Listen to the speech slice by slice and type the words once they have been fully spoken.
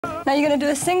Now you're going to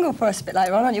do a single for us a bit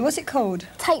later on, aren't you? What's it called?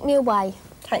 Take Me Away.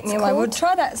 Take Me Away. Well,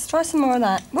 try that. Try some more of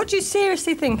that. What do you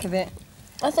seriously think of it?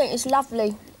 I think it's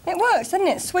lovely. It works, doesn't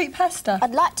it? Sweet pasta.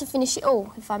 I'd like to finish it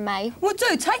all, if I may. Well,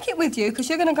 do. Take it with you, because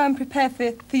you're going to go and prepare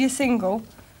for your single.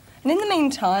 And in the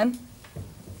meantime,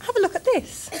 have a look at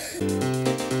this.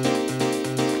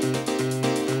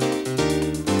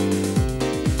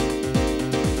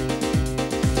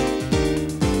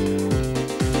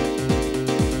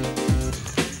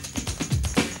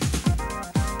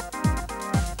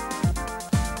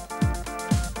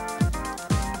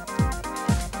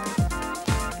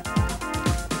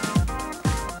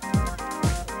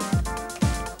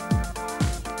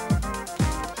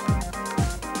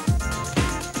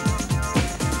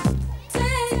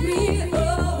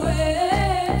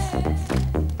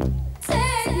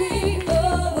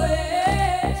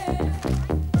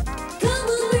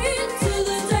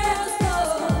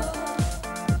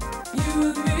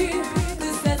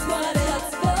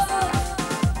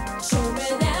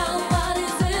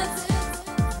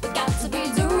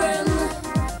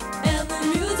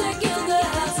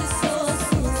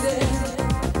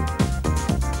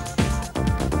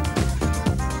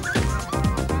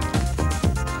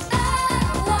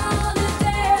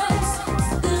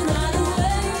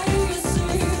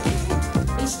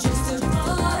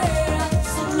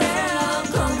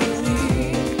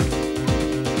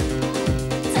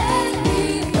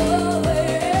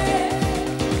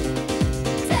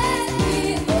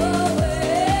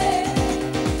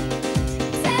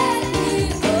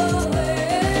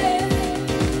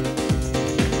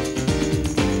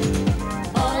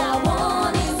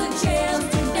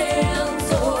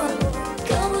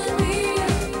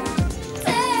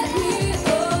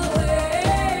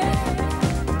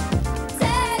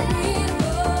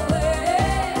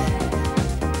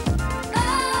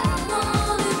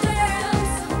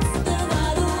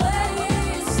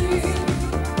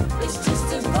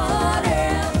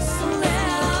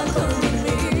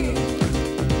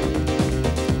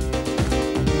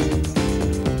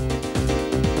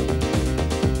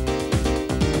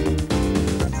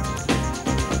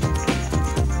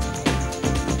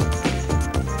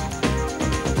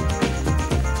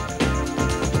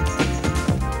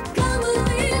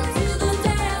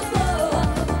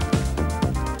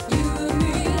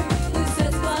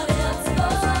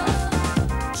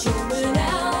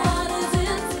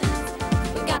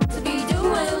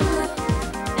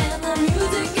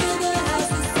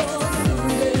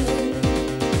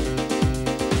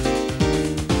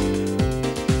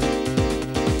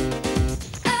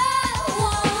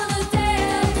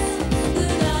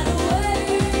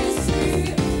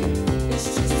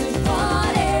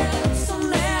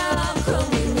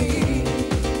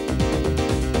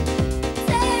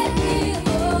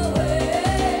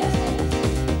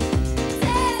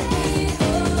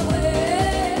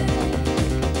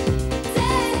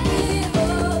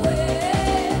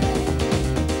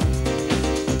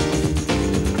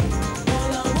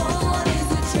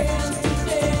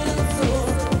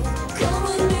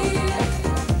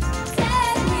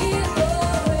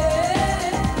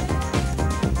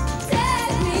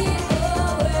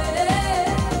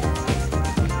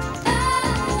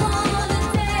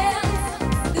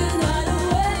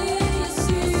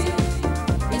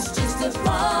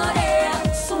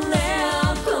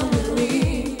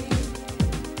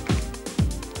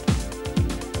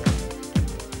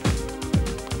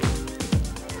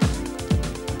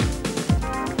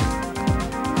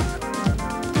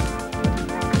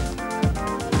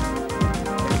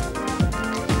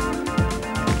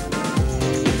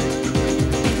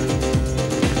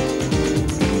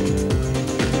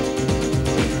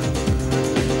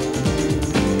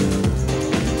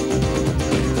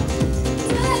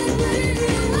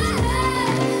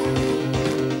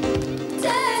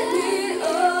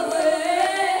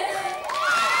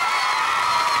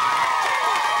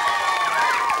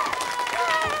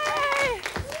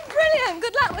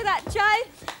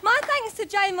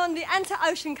 Mondi and to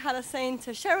Ocean Colour Scene,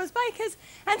 to Cheryl's Bakers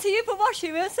and to you for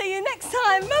watching. We'll see you next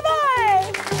time.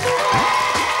 Bye-bye.